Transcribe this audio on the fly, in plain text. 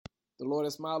The Lord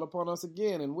has smiled upon us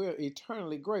again, and we're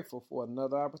eternally grateful for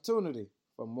another opportunity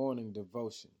for morning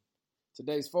devotion.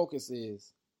 Today's focus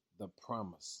is the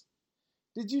promise.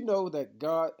 Did you know that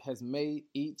God has made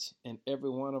each and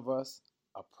every one of us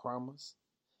a promise?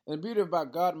 And the beauty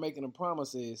about God making a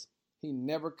promise is He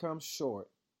never comes short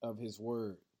of His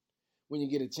word. When you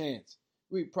get a chance,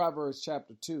 read Proverbs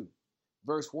chapter 2.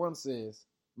 Verse 1 says,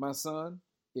 "My son,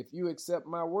 if you accept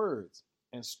my words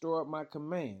and store up my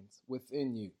commands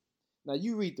within you." Now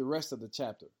you read the rest of the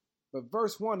chapter, but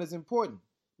verse 1 is important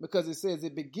because it says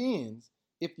it begins,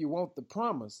 if you want the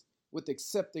promise, with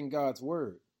accepting God's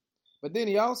word. But then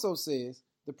he also says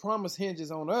the promise hinges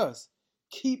on us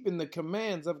keeping the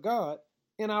commands of God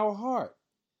in our heart.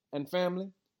 And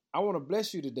family, I want to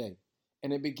bless you today.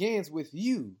 And it begins with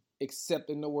you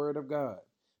accepting the word of God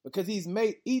because he's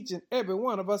made each and every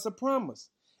one of us a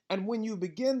promise. And when you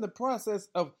begin the process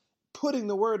of putting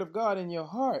the word of God in your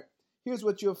heart, here's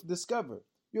what you'll discover.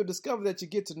 You'll discover that you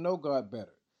get to know God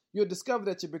better. You'll discover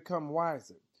that you become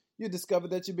wiser. You'll discover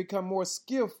that you become more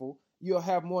skillful. You'll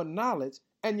have more knowledge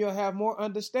and you'll have more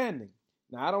understanding.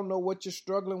 Now, I don't know what you're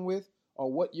struggling with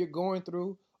or what you're going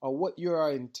through or what you are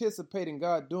anticipating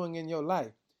God doing in your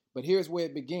life. But here's where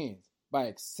it begins, by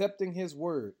accepting his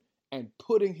word and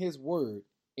putting his word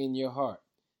in your heart.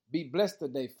 Be blessed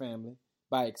today, family,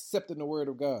 by accepting the word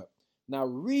of God. Now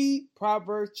read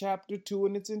Proverbs chapter 2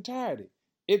 in its entirety.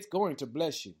 It's going to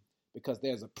bless you because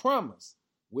there's a promise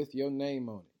with your name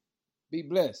on it. Be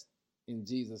blessed in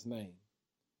Jesus' name.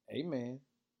 Amen.